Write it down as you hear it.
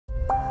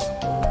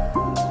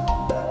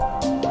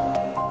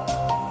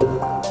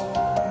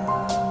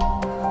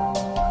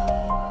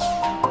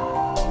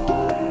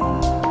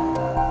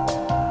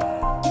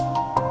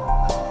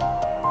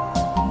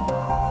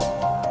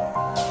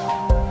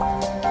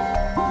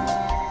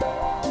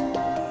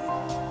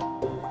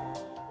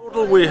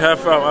we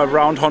have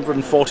around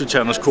 140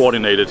 channels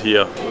coordinated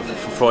here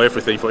for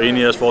everything, for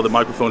InEars, for the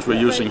microphones we're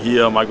using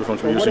here,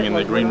 microphones we're using in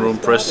the green room,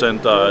 press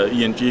center,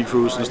 ENG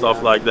crews and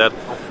stuff like that.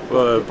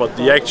 But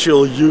the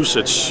actual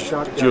usage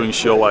during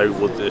show, I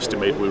would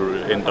estimate we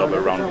will end up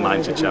around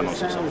 90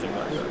 channels or something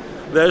like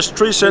that. There's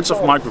 3 sets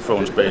of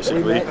microphones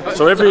basically.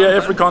 So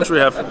every country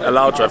have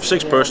allowed to have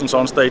 6 persons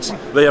on stage.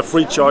 They have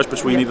free choice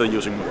between either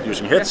using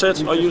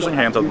headsets or using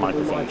handheld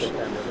microphones.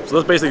 So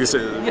that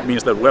basically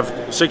means that we have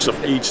 6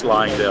 of each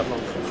lying there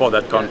for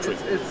that country.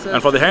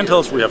 And for the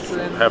handhelds we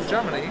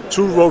have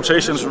 2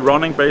 rotations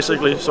running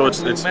basically. So it's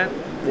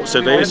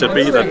set A, set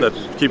B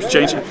that keeps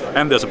changing,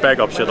 and there's a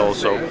backup set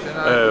also.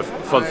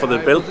 For the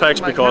belt packs,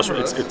 because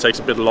it takes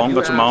a bit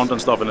longer to mount and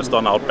stuff, and it's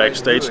done out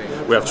backstage,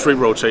 we have 3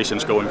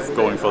 rotations going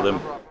for them.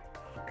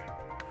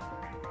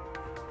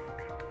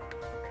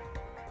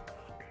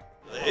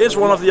 It's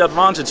one of the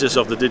advantages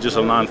of the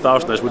Digital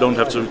 9000 is we don't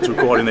have to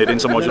coordinate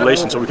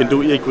intermodulation, so we can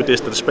do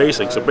equidistant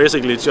spacing. So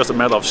basically it's just a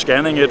matter of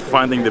scanning it,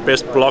 finding the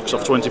best blocks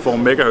of 24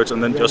 megahertz,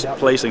 and then just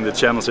placing the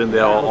channels in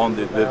there on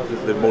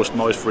the most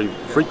noise-free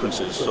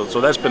frequencies. So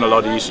that's been a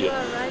lot easier.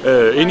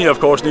 InEar of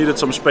course needed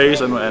some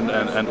space, and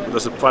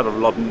there's quite a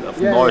lot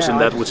of noise in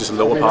that, which is a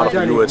lower part of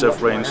the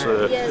UHF range.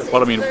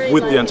 But I mean,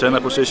 with the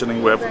antenna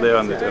positioning we have there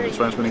and the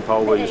transmitting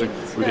power we're using,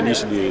 we can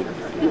easily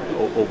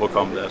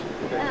overcome that.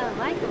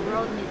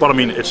 But I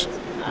mean,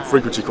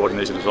 frequency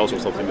coordination is also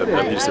something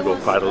that needs to go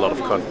quite a lot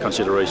of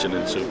consideration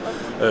into.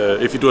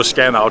 If you do a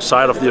scan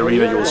outside of the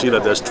arena, you will see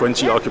that there's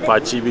 20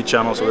 occupied TV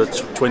channels, so that's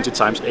 20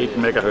 times 8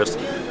 megahertz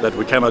that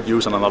we cannot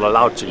use and are not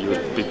allowed to use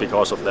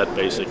because of that,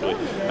 basically.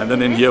 And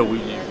then in here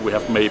we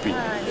have maybe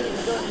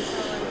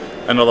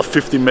another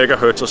 50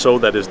 megahertz or so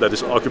that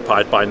is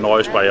occupied by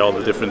noise by all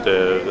the different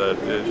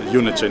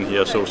units in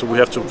here. So we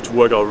have to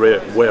work our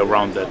way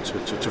around that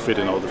to fit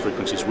in all the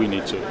frequencies we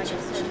need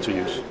to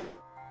use.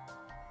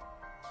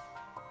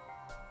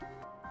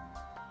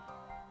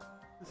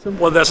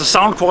 Well, there's a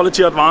sound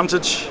quality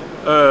advantage,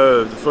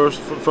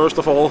 first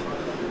of all.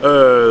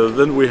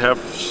 Then we have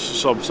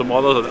some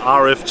other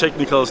RF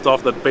technical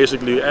stuff that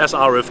basically, as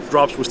RF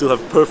drops, we still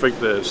have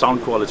perfect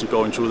sound quality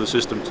going through the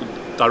system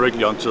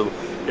directly until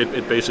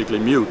it basically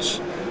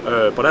mutes.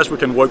 But as we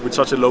can work with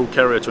such a low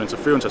carrier to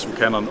interference as we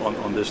can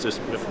on this, there's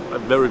a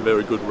very,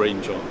 very good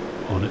range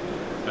on it.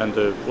 And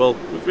well,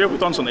 we've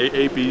done some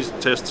A/B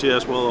tests here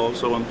as well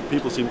also, and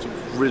people seem to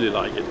really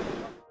like it.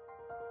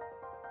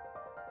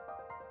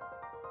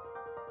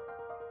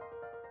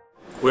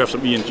 We have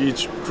some ENG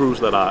crews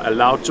that are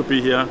allowed to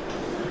be here,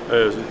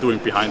 doing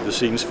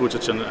behind-the-scenes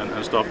footage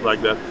and stuff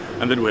like that.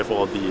 And then we have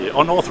all the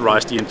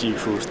unauthorized ENG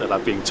crews that are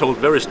being told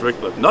very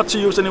strictly not to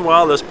use any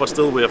wireless, but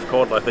still we have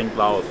caught, I think,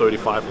 now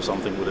 35 or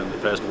something within the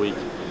past week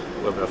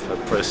where we have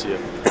had press here.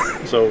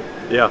 So,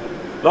 yeah,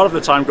 a lot of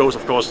the time goes,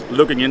 of course,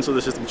 looking into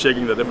the system,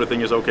 checking that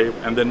everything is okay,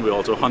 and then we're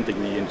also hunting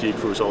the ENG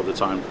crews all the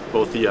time,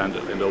 both here and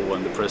over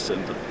in the press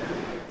center.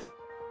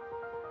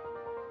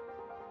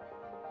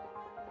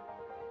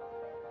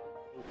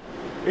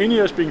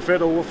 InEar is being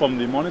fed over from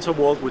the monitor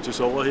world, which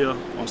is over here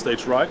on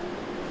stage right.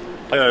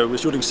 We're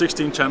shooting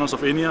 16 channels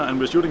of InEar, and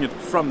we're shooting it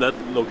from that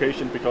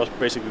location because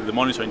basically the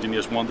monitor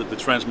engineers wanted the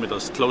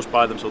transmitters close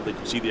by them so they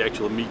could see the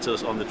actual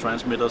meters on the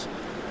transmitters.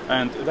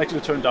 And it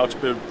actually turned out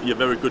to be a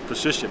very good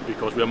position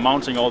because we are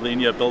mounting all the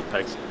InEar belt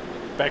packs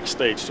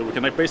backstage, so we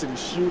can basically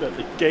shoot at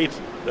the gate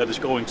that is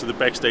going to the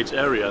backstage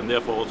area, and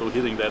therefore also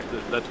hitting that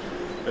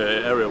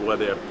area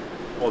where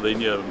all the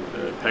InEar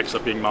packs are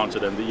being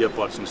mounted and the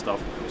earbuds and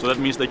stuff. So that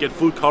means they get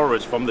full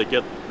coverage from they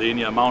get the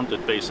InEar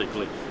mounted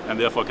basically, and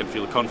therefore can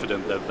feel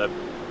confident that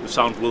the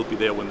sound will be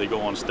there when they go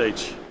on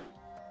stage.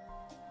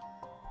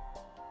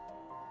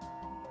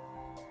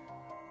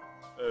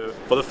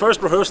 For the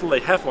first rehearsal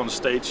they have on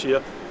stage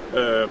here,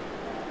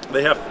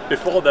 they have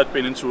before that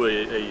been into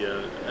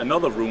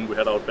another room we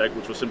had out back,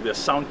 which was simply a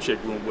sound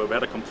check room where we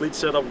had a complete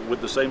setup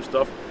with the same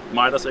stuff,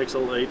 Midas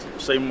XL8,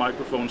 same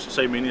microphones,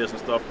 same InEars and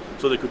stuff,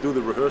 so they could do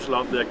the rehearsal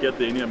out there, get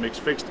the InEar mix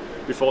fixed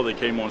before they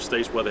came on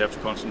stage, where they have to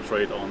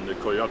concentrate on the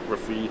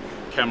choreography,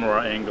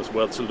 camera angles,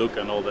 where to look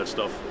and all that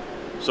stuff.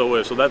 So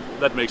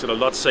that makes it a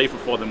lot safer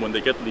for them when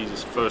they get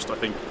these first, I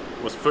think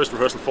it was the first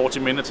rehearsal 40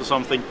 minutes or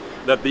something,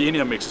 that the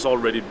InEar mix is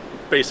already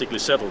basically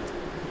settled.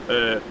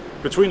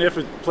 Between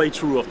every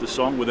playthrough of the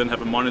song, we then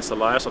have a monitor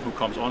liaison who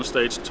comes on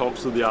stage,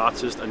 talks to the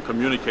artist and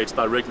communicates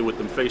directly with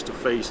them face to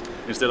face,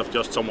 instead of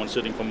just someone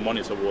sitting from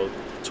monitor world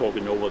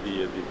talking over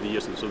the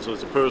ears. So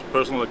it's a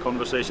personal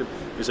conversation.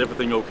 Is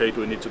everything okay?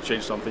 Do we need to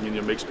change something in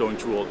your mix, going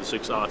through all the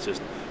 6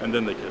 artists? And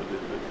then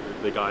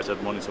the guys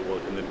at monitor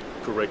world can then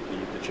correct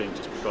the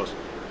changes, because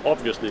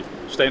obviously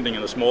standing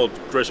in a small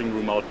dressing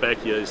room out back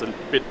here is a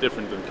bit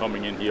different than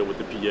coming in here with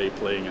the PA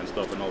playing and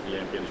stuff and all the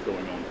ambience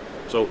going on.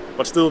 So,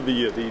 but still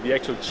the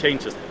actual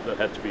changes that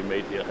had to be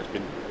made here has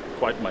been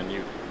quite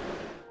minute.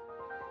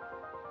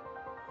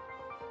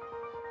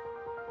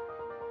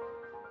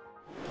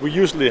 We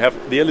usually have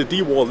the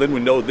LED wall, then we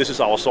know this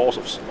is our source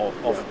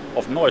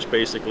of noise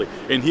basically.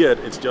 In here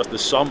it's just the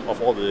sum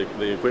of all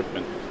the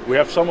equipment. We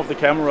have some of the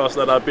cameras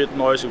that are a bit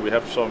noisy, we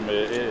have some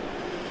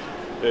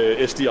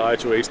SDI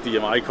to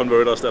HDMI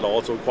converters that are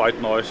also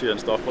quite noisy and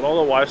stuff, but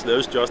otherwise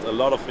there's just a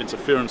lot of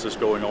interferences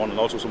going on, and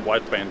also some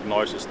wideband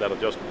noises that are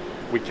just,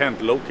 we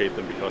can't locate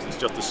them because it's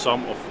just the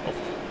sum of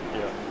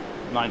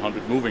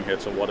 900 moving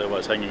heads or whatever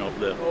is hanging up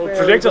there.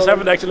 Projectors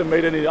haven't actually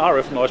made any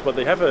RF noise, but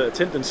they have a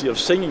tendency of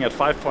singing at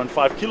 5.5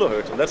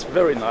 kilohertz, and that's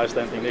very nice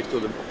standing next to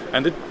them.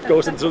 And it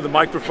goes into the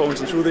microphones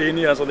and through the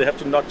in-ear, so they have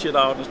to notch it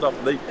out and stuff.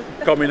 They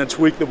come in and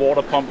tweak the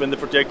water pump in the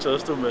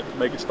projectors to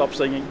make it stop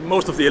singing.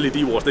 Most of the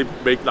LED walls, they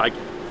make like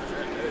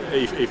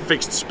a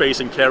fixed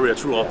spacing carrier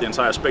throughout the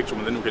entire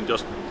spectrum, and then you can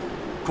just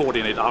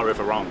coordinate RF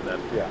around that.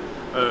 Yeah.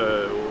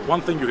 One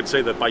thing you could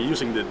say that by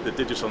using the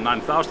Digital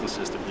 9000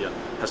 system here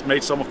has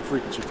made some of the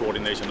frequency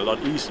coordination a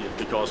lot easier,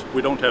 because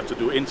we don't have to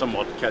do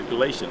intermod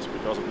calculations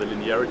because of the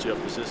linearity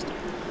of the system.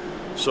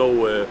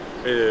 So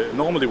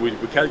normally we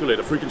calculate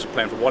a frequency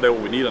plan for whatever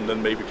we need, and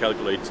then maybe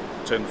calculate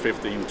 10,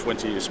 15,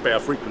 20 spare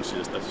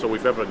frequencies. So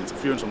if ever an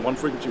interference on one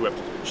frequency, we have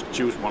to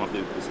choose one of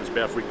the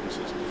spare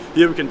frequencies.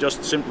 Here we can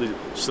just simply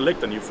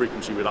select a new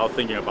frequency without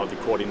thinking about the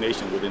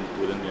coordination within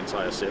the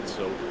entire set.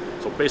 So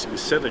basically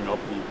setting up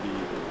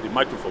the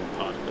microphone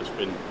part has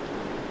been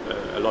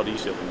a lot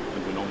easier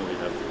than we normally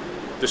have,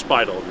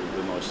 despite all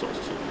the noise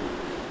sources.